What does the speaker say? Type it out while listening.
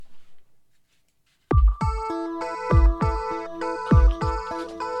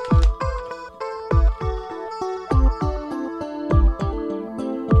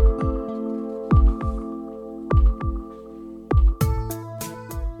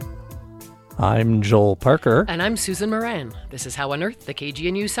I'm Joel Parker. And I'm Susan Moran. This is How on Earth, the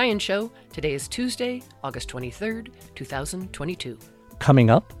KGNU Science Show. Today is Tuesday, August 23rd, 2022.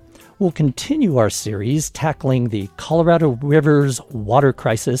 Coming up, we'll continue our series tackling the Colorado River's water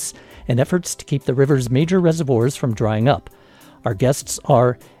crisis and efforts to keep the river's major reservoirs from drying up. Our guests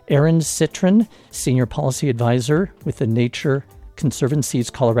are Erin Citron, Senior Policy Advisor with the Nature Conservancy's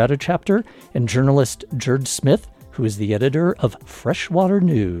Colorado chapter, and journalist Gerd Smith, who is the editor of Freshwater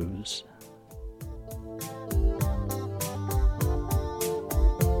News.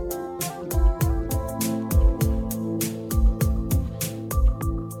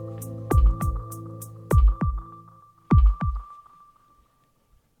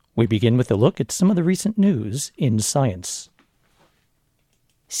 We begin with a look at some of the recent news in science.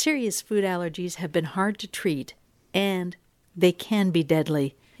 Serious food allergies have been hard to treat, and they can be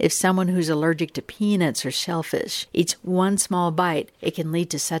deadly. If someone who's allergic to peanuts or shellfish eats one small bite, it can lead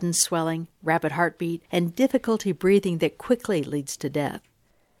to sudden swelling, rapid heartbeat, and difficulty breathing that quickly leads to death.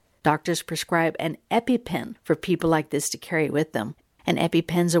 Doctors prescribe an EpiPen for people like this to carry with them. An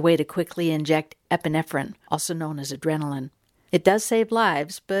EpiPen's a way to quickly inject epinephrine, also known as adrenaline. It does save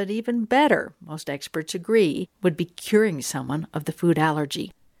lives, but even better, most experts agree, would be curing someone of the food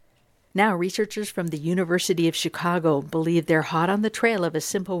allergy. Now, researchers from the University of Chicago believe they're hot on the trail of a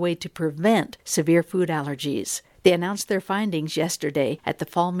simple way to prevent severe food allergies. They announced their findings yesterday at the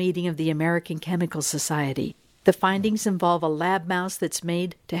fall meeting of the American Chemical Society. The findings involve a lab mouse that's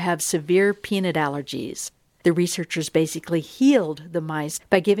made to have severe peanut allergies. The researchers basically healed the mice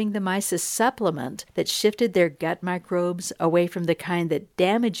by giving the mice a supplement that shifted their gut microbes away from the kind that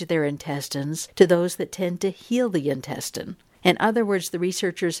damage their intestines to those that tend to heal the intestine. In other words, the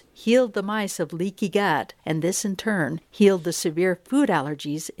researchers healed the mice of leaky gut, and this in turn healed the severe food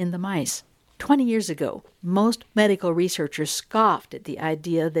allergies in the mice. 20 years ago, most medical researchers scoffed at the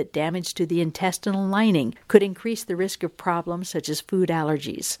idea that damage to the intestinal lining could increase the risk of problems such as food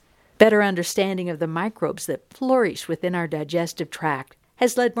allergies. Better understanding of the microbes that flourish within our digestive tract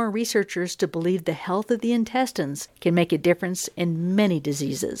has led more researchers to believe the health of the intestines can make a difference in many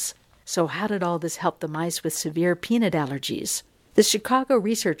diseases. So how did all this help the mice with severe peanut allergies? The Chicago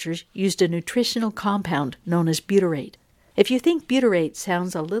researchers used a nutritional compound known as butyrate. If you think butyrate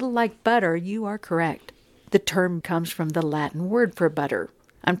sounds a little like butter, you are correct. The term comes from the Latin word for butter.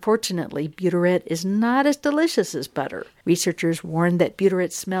 Unfortunately, butyrate is not as delicious as butter. Researchers warn that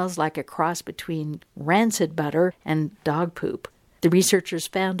butyrate smells like a cross between rancid butter and dog poop. The researchers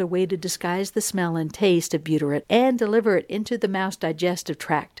found a way to disguise the smell and taste of butyrate and deliver it into the mouse digestive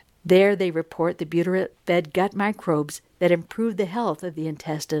tract. There they report the butyrate-fed gut microbes that improved the health of the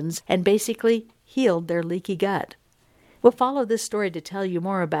intestines and basically healed their leaky gut. We'll follow this story to tell you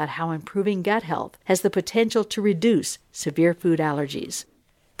more about how improving gut health has the potential to reduce severe food allergies.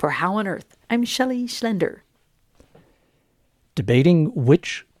 For How on Earth, I'm Shelley Schlender. Debating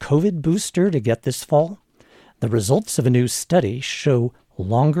which COVID booster to get this fall? The results of a new study show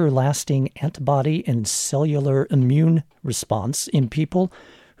longer-lasting antibody and cellular immune response in people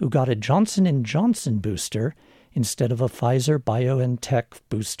who got a Johnson & Johnson booster instead of a Pfizer-BioNTech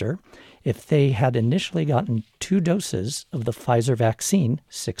booster if they had initially gotten 2 doses of the Pfizer vaccine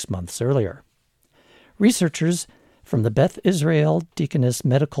 6 months earlier. Researchers from the Beth Israel Deaconess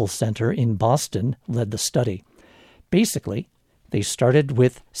Medical Center in Boston led the study. Basically, they started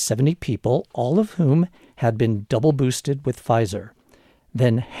with 70 people, all of whom had been double boosted with Pfizer.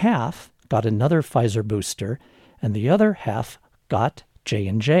 Then half got another Pfizer booster, and the other half got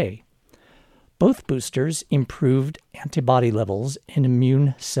J&J. Both boosters improved antibody levels and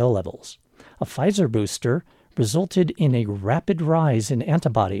immune cell levels. A Pfizer booster resulted in a rapid rise in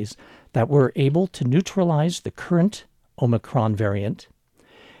antibodies that were able to neutralize the current Omicron variant.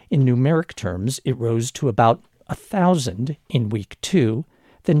 In numeric terms, it rose to about 1,000 in week 2,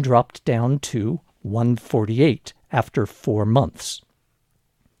 then dropped down to 148 after 4 months.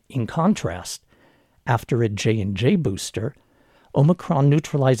 In contrast, after a J&J booster, Omicron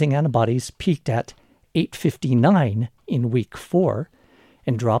neutralizing antibodies peaked at 859 in week 4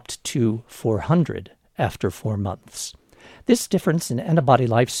 and dropped to 400 after 4 months. This difference in antibody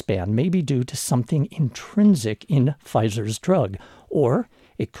lifespan may be due to something intrinsic in Pfizer's drug, or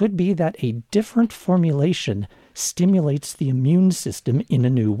it could be that a different formulation stimulates the immune system in a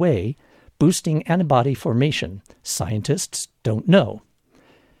new way, boosting antibody formation. Scientists don't know.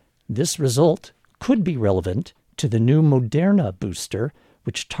 This result could be relevant to the new Moderna booster,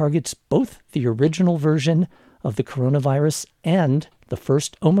 which targets both the original version of the coronavirus and the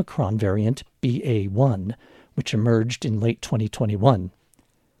first Omicron variant, BA.1, which emerged in late 2021.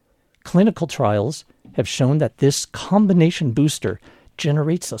 Clinical trials have shown that this combination booster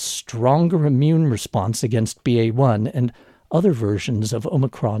generates a stronger immune response against BA1 and other versions of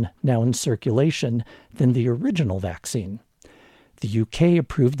Omicron now in circulation than the original vaccine. The UK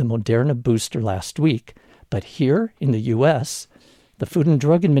approved the Moderna booster last week, but here in the US, the Food and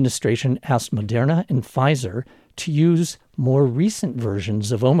Drug Administration asked Moderna and Pfizer to use more recent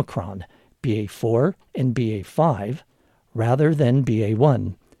versions of Omicron, BA4 and BA5, rather than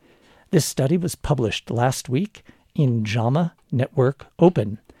BA1. This study was published last week in JAMA Network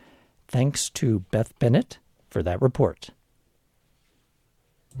Open. Thanks to Beth Bennett for that report.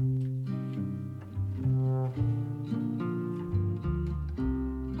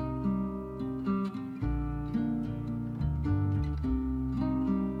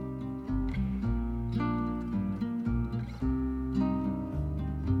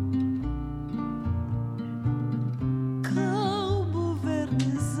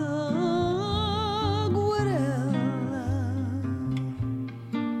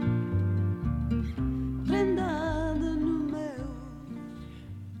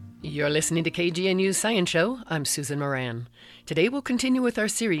 You're listening to KGNU's Science Show. I'm Susan Moran. Today we'll continue with our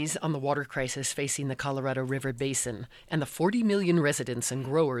series on the water crisis facing the Colorado River Basin and the 40 million residents and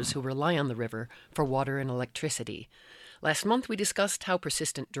growers who rely on the river for water and electricity. Last month we discussed how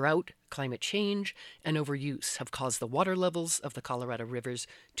persistent drought, climate change, and overuse have caused the water levels of the Colorado River's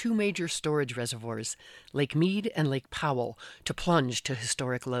two major storage reservoirs, Lake Mead and Lake Powell, to plunge to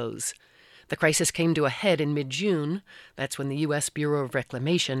historic lows. The crisis came to a head in mid-June. That's when the U.S. Bureau of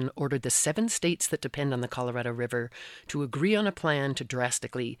Reclamation ordered the 7 states that depend on the Colorado River to agree on a plan to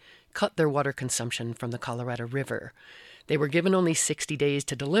drastically cut their water consumption from the Colorado River. They were given only 60 days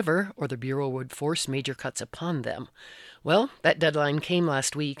to deliver, or the Bureau would force major cuts upon them. Well, that deadline came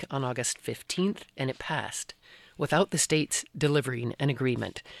last week on August 15th, and it passed, without the states delivering an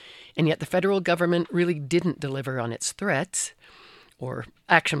agreement. And yet the federal government really didn't deliver on its threats or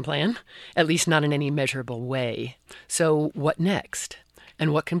action plan, at least not in any measurable way. So what next?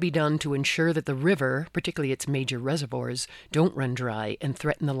 And what can be done to ensure that the river, particularly its major reservoirs, don't run dry and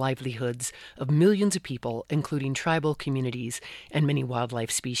threaten the livelihoods of millions of people, including tribal communities and many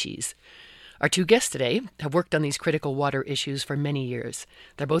wildlife species? Our two guests today have worked on these critical water issues for many years.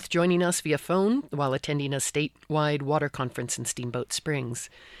 They're both joining us via phone while attending a statewide water conference in Steamboat Springs.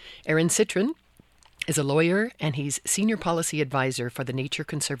 Aaron Citron is a lawyer, and he's Senior Policy Advisor for the Nature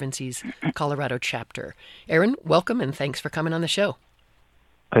Conservancy's Colorado chapter. Aaron, welcome, and thanks for coming on the show.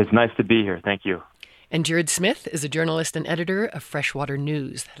 It's nice to be here. Thank you. And Jared Smith is a journalist and editor of Freshwater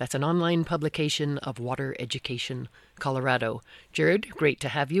News. That's an online publication of Water Education Colorado. Jared, great to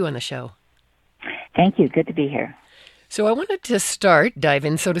have you on the show. Thank you. Good to be here. So I wanted to dive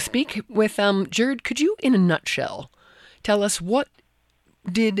in, so to speak, with Jared, could you, in a nutshell, tell us what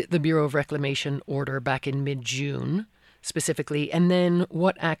did the Bureau of Reclamation order back in mid-June, specifically, and then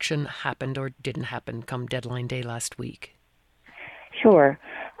what action happened or didn't happen come deadline day last week? Sure.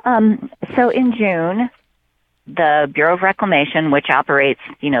 So in June, the Bureau of Reclamation, which operates,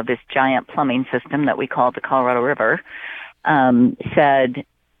 this giant plumbing system that we call the Colorado River, said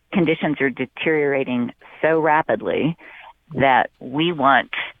conditions are deteriorating so rapidly that we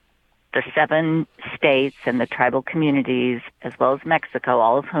want the 7 states and the tribal communities, as well as Mexico,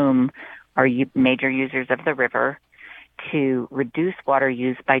 all of whom are major users of the river, to reduce water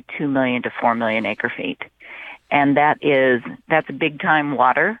use by 2 million to 4 million acre feet. And that's big time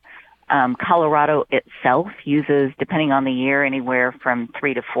water. Colorado itself uses, depending on the year, anywhere from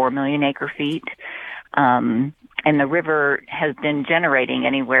 3 to 4 million acre feet. And the river has been generating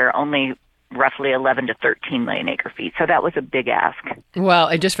anywhere only roughly 11 to 13 million acre feet. So that was a big ask. Well,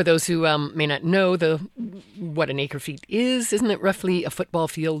 and just for those who may not know what an acre feet is, isn't it roughly a football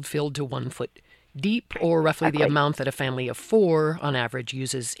field filled to 1 foot deep, or roughly the amount that a family of 4 on average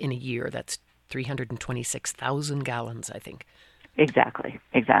uses in a year? That's 326,000 gallons, I think. Exactly.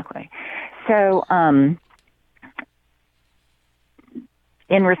 So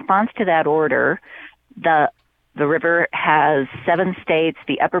in response to that order, the river has 7 states,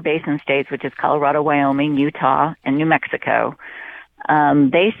 the upper basin states, which is Colorado, Wyoming, Utah, and New Mexico.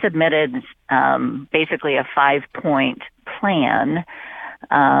 They submitted basically a 5-point plan,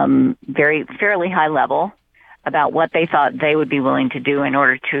 fairly high level, about what they thought they would be willing to do in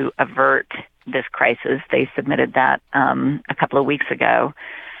order to avert this crisis. They submitted that a couple of weeks ago.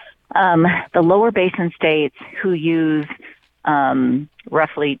 The lower basin states, who use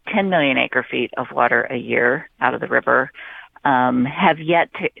roughly 10 million acre feet of water a year out of the river, have yet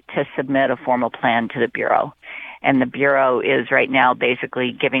to submit a formal plan to the Bureau. And the Bureau is right now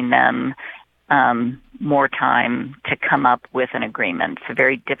basically giving them more time to come up with an agreement. It's a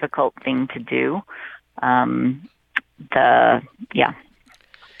very difficult thing to do.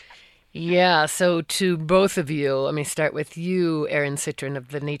 Yeah, so to both of you, let me start with you, Erin Citron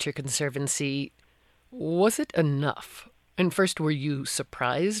of the Nature Conservancy. Was it enough? And first, were you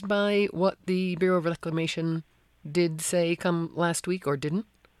surprised by what the Bureau of Reclamation did say come last week, or didn't?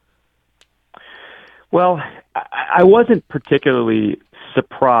 Well, I wasn't particularly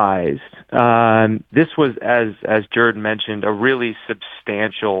surprised. This was, as Jared mentioned, a really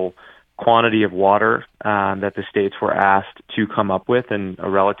substantial quantity of water that the states were asked to come up with in a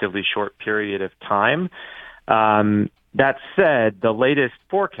relatively short period of time. That said, the latest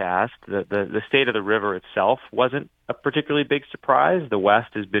forecast, the state of the river itself, wasn't a particularly big surprise. The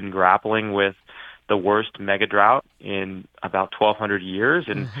West has been grappling with the worst mega drought in about 1,200 years,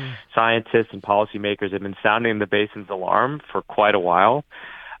 and scientists and policymakers have been sounding the basin's alarm for quite a while.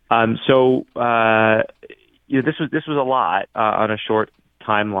 This was a lot on a short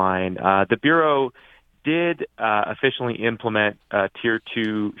timeline. The Bureau did officially implement Tier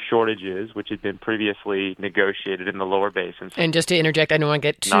 2 shortages, which had been previously negotiated in the lower basins. And just to interject, I don't want to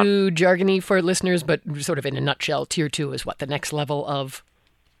get too jargony for listeners, but sort of in a nutshell, Tier 2 is what, the next level of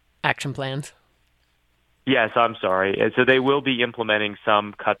action plans? Yes, I'm sorry. So they will be implementing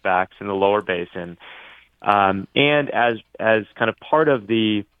some cutbacks in the lower basin. And as kind of part of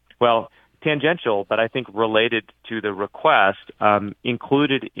the, tangential, but I think related to the request,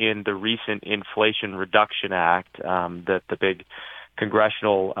 included in the recent Inflation Reduction Act, the big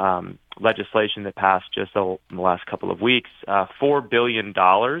congressional legislation that passed just in the last couple of weeks, $4 billion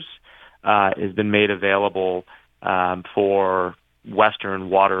has been made available for Western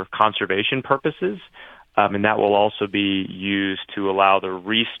water conservation purposes. And that will also be used to allow the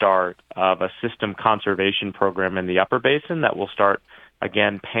restart of a system conservation program in the upper basin that will start,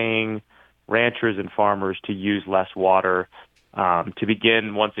 again, paying ranchers and farmers to use less water to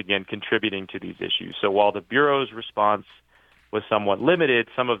begin, once again, contributing to these issues. So while the Bureau's response was somewhat limited,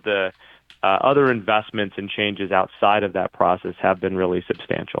 some of the other investments and changes outside of that process have been really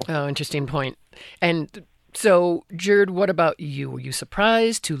substantial. Oh, interesting point. And so, Jared, what about you? Were you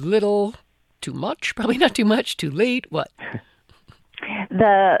surprised? Too little? Too much? Probably not too much. Too late? What?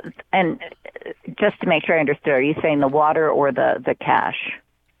 And just to make sure I understood, are you saying the water or the cash?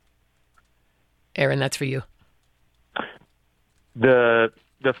 Erin, that's for you. The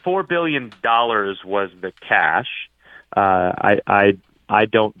 $4 billion was the cash. I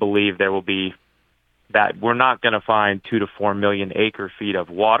don't believe there will be that. We're not going to find 2 to 4 million acre feet of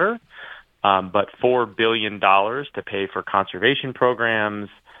water, but $4 billion to pay for conservation programs,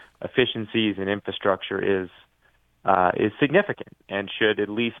 efficiencies, and infrastructure is significant and should at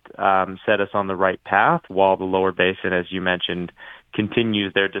least set us on the right path while the lower basin, as you mentioned,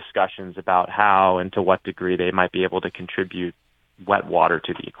 continues their discussions about how and to what degree they might be able to contribute wet water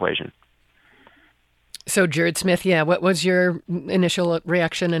to the equation. So, Jared Smith, what was your initial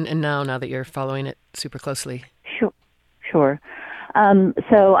reaction and now that you're following it super closely? Sure.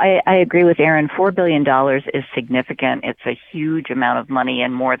 So I agree with Erin. $4 billion is significant. It's a huge amount of money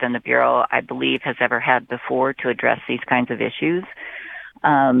and more than the Bureau, I believe, has ever had before to address these kinds of issues.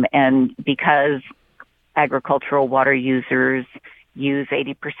 And because agricultural water users use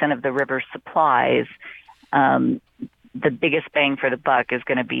 80% of the river's supplies, the biggest bang for the buck is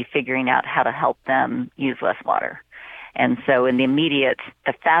going to be figuring out how to help them use less water. And so in the immediate,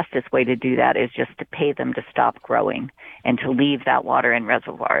 the fastest way to do that is just to pay them to stop growing and to leave that water in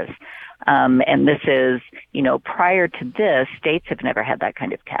reservoirs. And this is, prior to this, states have never had that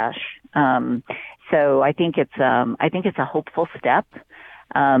kind of cash. So I think it's a hopeful step.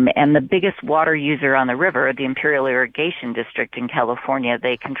 And the biggest water user on the river, the Imperial Irrigation District in California,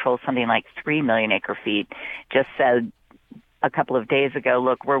 they control something like 3 million acre feet, just said a couple of days ago,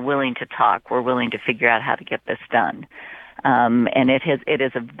 look, we're willing to talk. We're willing to figure out how to get this done. And it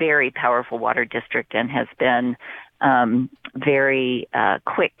is a very powerful water district and has been very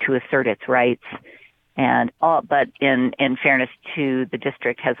quick to assert its rights. But in fairness to the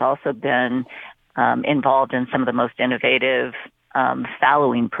district, has also been involved in some of the most innovative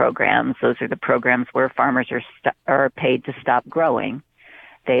fallowing programs. Those are the programs where farmers are paid to stop growing.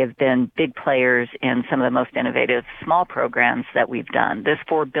 They have been big players in some of the most innovative small programs that we've done. This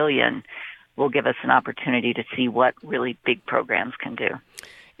 $4 billion will give us an opportunity to see what really big programs can do.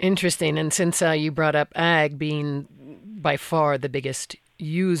 Interesting. And since you brought up ag being by far the biggest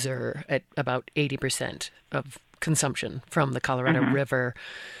user at about 80% of consumption from the Colorado River,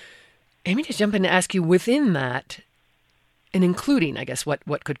 let me just jump in and ask you within that, and including, I guess,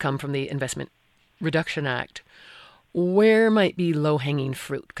 what could come from the Investment Reduction Act, where might be low-hanging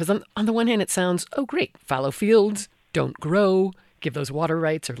fruit? Because on the one hand, it sounds, oh, great, fallow fields, don't grow, give those water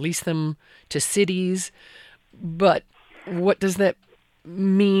rights or lease them to cities. But what does that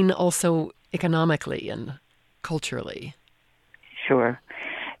mean also economically and culturally? Sure.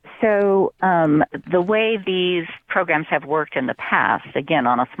 So the way these programs have worked in the past, again,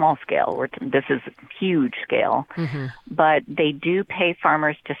 on a small scale, this is huge scale, but they do pay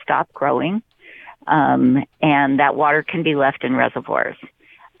farmers to stop growing, and that water can be left in reservoirs.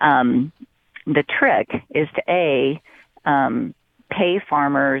 The trick is to, pay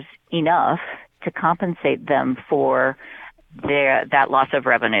farmers enough to compensate them for that loss of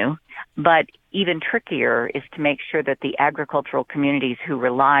revenue. But even trickier is to make sure that the agricultural communities who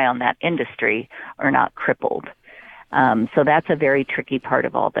rely on that industry are not crippled. So that's a very tricky part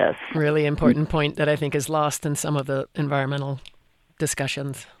of all this. Really important point that I think is lost in some of the environmental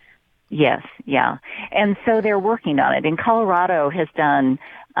discussions. Yes, yeah. And so they're working on it. And Colorado has done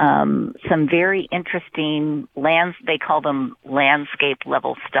some very interesting they call them landscape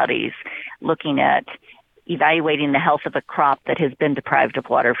level studies, looking at evaluating the health of a crop that has been deprived of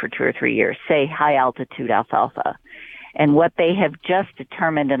water for 2 or 3 years, say high altitude alfalfa. And what they have just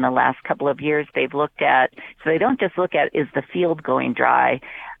determined in the last couple of years, they've looked at, so they don't just look at, is the field going dry?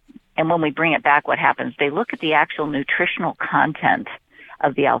 And when we bring it back, what happens? They look at the actual nutritional content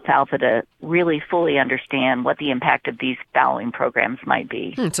of the alfalfa to really fully understand what the impact of these fallowing programs might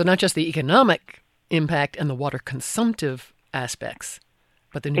be. So not just the economic impact and the water consumptive aspects,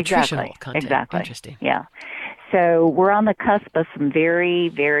 but the nutritional content. Exactly. Interesting. Yeah. So we're on the cusp of some very,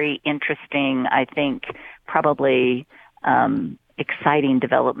 very interesting, I think, probably exciting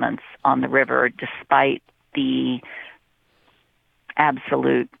developments on the river, despite the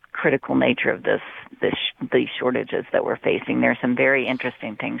absolute critical nature of these shortages that we're facing. There's some very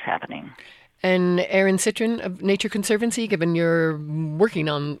interesting things happening. And Erin Citron of Nature Conservancy, given you're working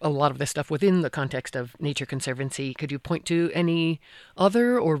on a lot of this stuff within the context of Nature Conservancy, could you point to any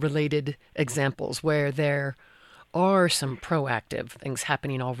other or related examples where there are some proactive things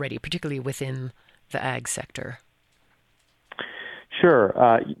happening already, particularly within the ag sector?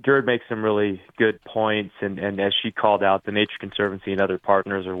 Sure. Jared makes some really good points, and as she called out, the Nature Conservancy and other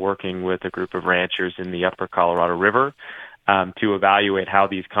partners are working with a group of ranchers in the upper Colorado River to evaluate how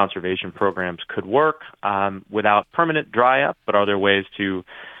these conservation programs could work without permanent dry up, but are there ways to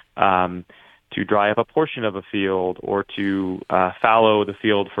dry up a portion of a field or to fallow the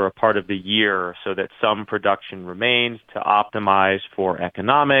field for a part of the year so that some production remains to optimize for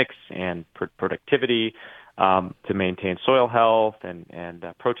economics and productivity, to maintain soil health and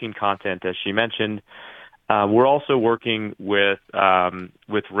protein content, as she mentioned. We're also working with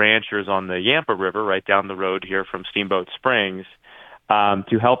ranchers on the Yampa River, right down the road here from Steamboat Springs,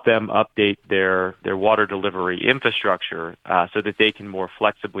 to help them update their water delivery infrastructure so that they can more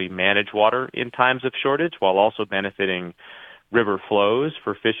flexibly manage water in times of shortage while also benefiting river flows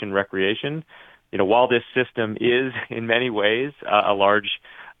for fish and recreation. While this system is in many ways a large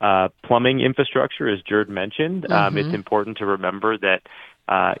plumbing infrastructure, as Jared mentioned, it's important to remember that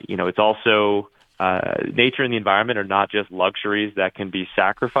it's also nature and the environment are not just luxuries that can be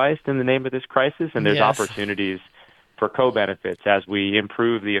sacrificed in the name of this crisis, and there's opportunities for co-benefits as we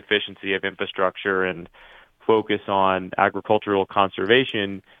improve the efficiency of infrastructure and focus on agricultural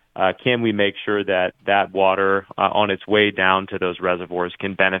conservation. Can we make sure that water on its way down to those reservoirs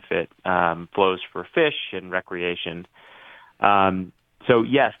can benefit flows for fish and recreation? So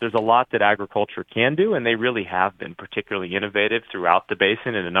yes, there's a lot that agriculture can do, and they really have been particularly innovative throughout the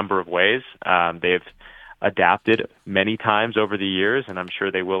basin in a number of ways. They've adapted many times over the years, and I'm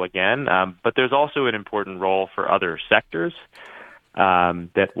sure they will again. But there's also an important role for other sectors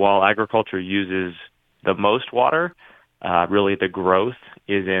that while agriculture uses the most water, really the growth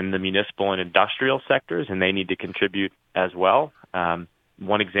is in the municipal and industrial sectors, and they need to contribute as well.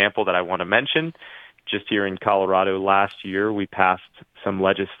 One example that I want to mention, just here in Colorado last year, we passed some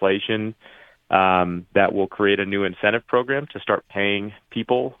legislation that will create a new incentive program to start paying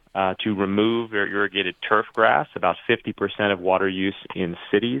people to remove irrigated turf grass. About 50% of water use in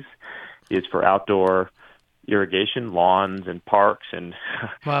cities is for outdoor irrigation, lawns and parks. And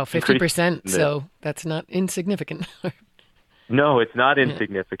wow, 50%. So that's not insignificant. No, it's not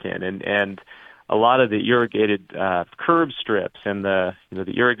insignificant. And a lot of the irrigated curb strips and the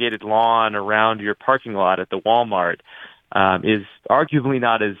irrigated lawn around your parking lot at the Walmart is arguably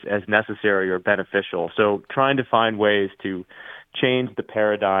not as necessary or beneficial. So trying to find ways to change the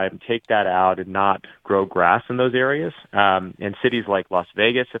paradigm, take that out, and not grow grass in those areas. And cities like Las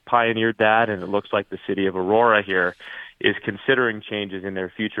Vegas have pioneered that, and it looks like the city of Aurora here is considering changes in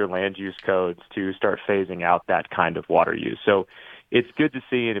their future land use codes to start phasing out that kind of water use. So it's good to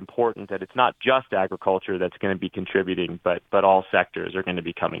see and important that it's not just agriculture that's going to be contributing, but all sectors are going to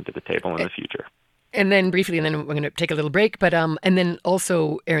be coming to the table in the future. And then briefly, and then we're going to take a little break, but and then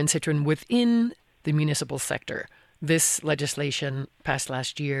also, Aaron Citron, within the municipal sector, this legislation passed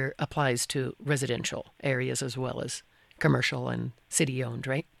last year applies to residential areas as well as commercial and city-owned,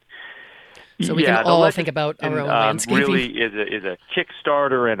 right? So we can all think about our own landscaping. Really is a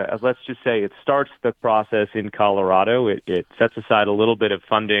Kickstarter, and let's just say it starts the process in Colorado. It sets aside a little bit of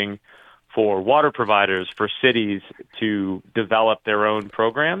funding for water providers, for cities to develop their own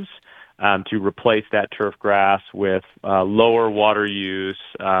programs to replace that turf grass with lower water use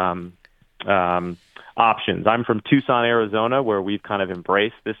options. I'm from Tucson, Arizona, where we've kind of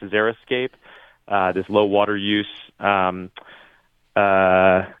embraced this as Aeroscape, this low water use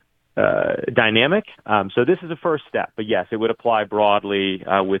dynamic. So this is a first step, but yes, it would apply broadly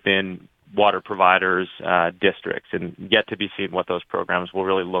within water providers' districts, and yet to be seen what those programs will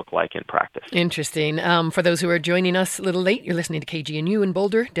really look like in practice. Interesting. For those who are joining us a little late, you're listening to KGNU in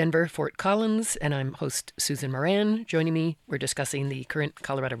Boulder, Denver, Fort Collins, and I'm host Susan Moran. Joining me, we're discussing the current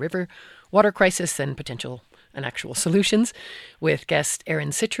Colorado River water crisis and potential and actual solutions with guest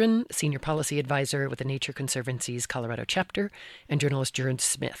Aaron Citron, Senior Policy Advisor with the Nature Conservancy's Colorado chapter, and journalist Jared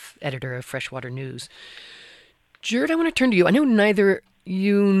Smith, editor of Freshwater News. Jared, I want to turn to you. I know neither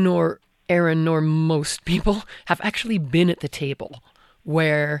you nor Aaron nor most people have actually been at the table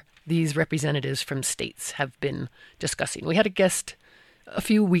where these representatives from states have been discussing. We had a guest a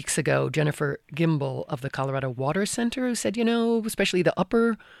few weeks ago, Jennifer Gimbel of the Colorado Water Center, who said, especially the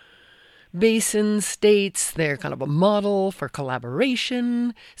upper Basin states, they're kind of a model for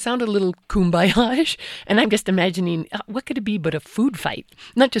collaboration. Sounded a little kumbaya-ish. And I'm just imagining, what could it be but a food fight?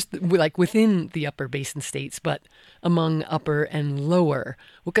 Not just like within the upper Basin states, but among upper and lower.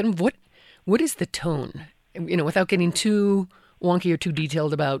 What is the tone? Without getting too wonky or too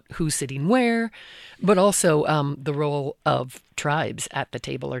detailed about who's sitting where, but also the role of tribes at the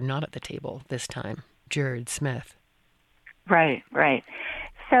table or not at the table this time. Jared Smith. Right.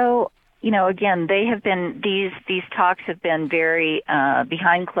 So, again, they have been, these talks have been very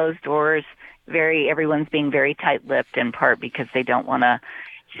behind closed doors, everyone's being very tight-lipped, in part because they don't want to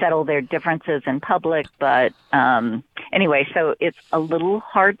settle their differences in public. But anyway, so it's a little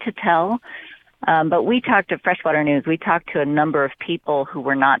hard to tell. But we talked to Freshwater News. We talked to a number of people who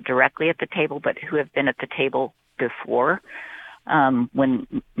were not directly at the table, but who have been at the table before when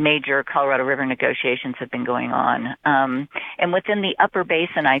major Colorado River negotiations have been going on. And within the upper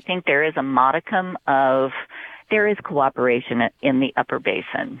basin, I think there is a modicum of, there is cooperation in the upper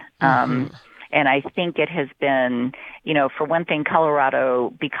basin. And I think it has been, for one thing,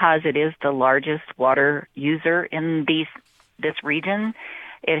 Colorado, because it is the largest water user in this region,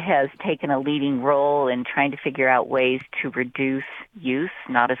 it has taken a leading role in trying to figure out ways to reduce use,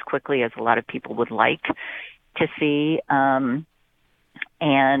 not as quickly as a lot of people would like to see.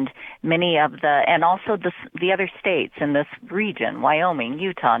 And many of and also the other states in this region, Wyoming,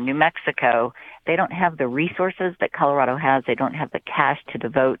 Utah, New Mexico, they don't have the resources that Colorado has. They don't have the cash to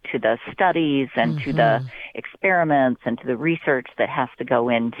devote to the studies and to the experiments and to the research that has to go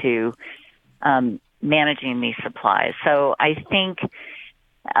into managing these supplies. So I think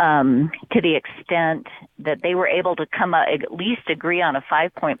to the extent that they were able to at least agree on a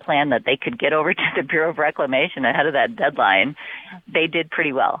 5-point plan that they could get over to the Bureau of Reclamation ahead of that deadline, they did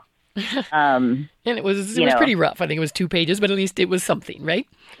pretty well. And it was pretty rough. I think it was 2 pages, but at least it was something, right?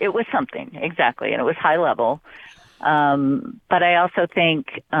 It was something, exactly, and it was high level. But I also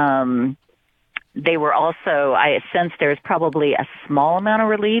think they were also, I sense there's probably a small amount of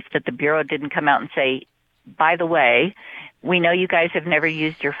relief that the Bureau didn't come out and say, by the way, we know you guys have never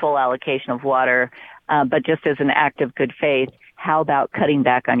used your full allocation of water, but just as an act of good faith, how about cutting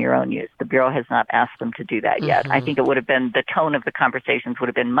back on your own use? The Bureau has not asked them to do that yet. I think it would have been, the tone of the conversations would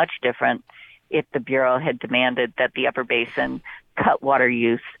have been much different if the Bureau had demanded that the upper basin cut water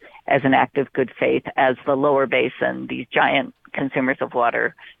use as an act of good faith, as the lower basin, these giant consumers of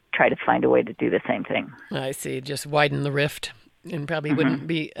water, try to find a way to do the same thing. I see. Just widen the rift. And probably wouldn't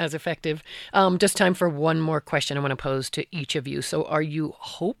be as effective. Just time for one more question I want to pose to each of you. So are you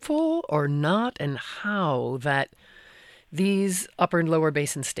hopeful or not, and how, that these upper and lower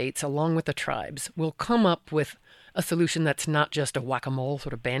basin states, along with the tribes, will come up with a solution that's not just a whack-a-mole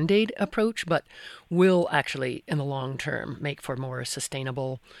sort of Band-Aid approach, but will actually, in the long term, make for more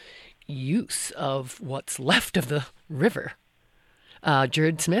sustainable use of what's left of the river?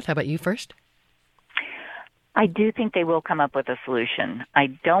 Jared Smith, how about you first? I do think they will come up with a solution. I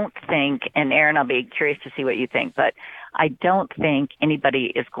don't think, and Aaron, I'll be curious to see what you think, but I don't think anybody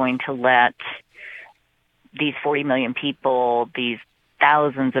is going to let these 40 million people, these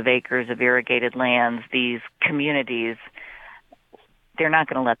thousands of acres of irrigated lands, these communities, they're not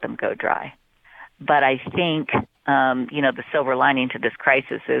going to let them go dry. But I think, the silver lining to this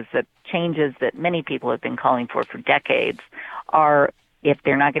crisis is that changes that many people have been calling for decades are, if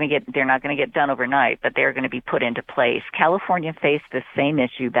they're not going to get done overnight, but they're going to be put into place. California faced the same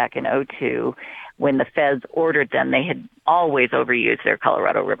issue back in '02 when the feds ordered them. They had always overused their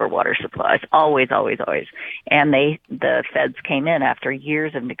Colorado River water supplies, always. And the feds came in after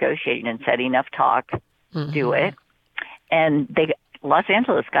years of negotiating and said, enough talk, do it. And Los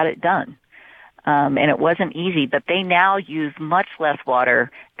Angeles got it done. And it wasn't easy, but they now use much less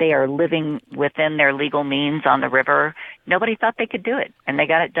water. They are living within their legal means on the river. Nobody thought they could do it, and they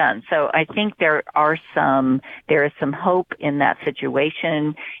got it done. So I think there is some hope in that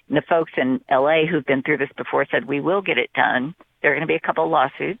situation. And the folks in LA who've been through this before said, we will get it done. There are going to be a couple of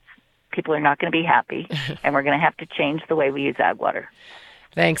lawsuits. People are not going to be happy, and we're going to have to change the way we use ag water.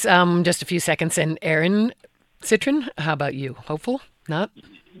 Thanks. Just a few seconds. And Aaron Citron, how about you? Hopeful? Not?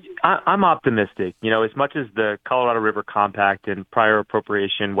 I'm optimistic. As much as the Colorado River Compact and prior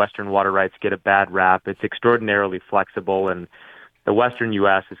appropriation Western water rights get a bad rap, it's extraordinarily flexible, and the Western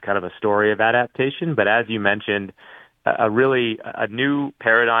U.S. is kind of a story of adaptation. But as you mentioned, a new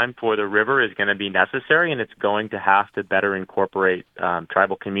paradigm for the river is going to be necessary, and it's going to have to better incorporate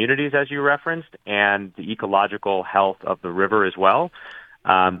tribal communities, as you referenced, and the ecological health of the river as well.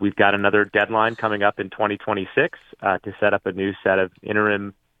 We've got another deadline coming up in 2026 to set up a new set of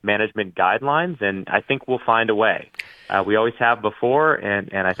interim management guidelines, and I think we'll find a way. We always have before,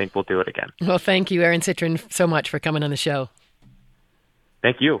 and I think we'll do it again. Well, thank you, Aaron Citron, so much for coming on the show.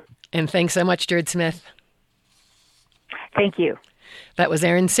 Thank you. And thanks so much, Jared Smith. Thank you. That was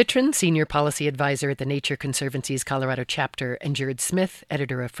Aaron Citron, Senior Policy Advisor at the Nature Conservancy's Colorado chapter, and Jared Smith,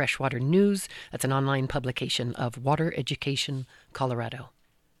 Editor of Freshwater News. That's an online publication of Water Education Colorado.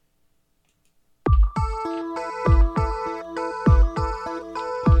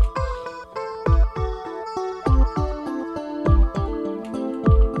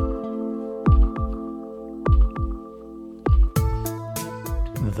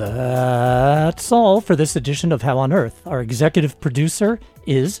 That's all for this edition of How on Earth. Our executive producer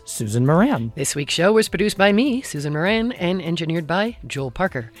is Susan Moran. This week's show was produced by me, Susan Moran, and engineered by Joel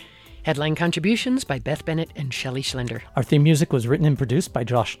Parker. Headline contributions by Beth Bennett and Shelley Schlender. Our theme music was written and produced by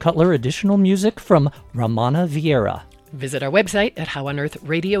Josh Cutler. Additional music from Ramana Vieira. Visit our website at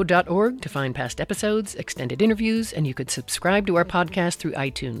howonearthradio.org to find past episodes, extended interviews, and you could subscribe to our podcast through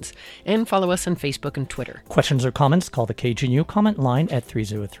iTunes. And follow us on Facebook and Twitter. Questions or comments, call the KGNU comment line at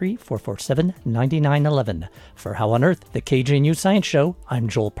 303-447-9911. For How on Earth, the KGNU Science Show, I'm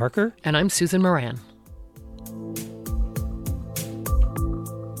Joel Parker. And I'm Susan Moran.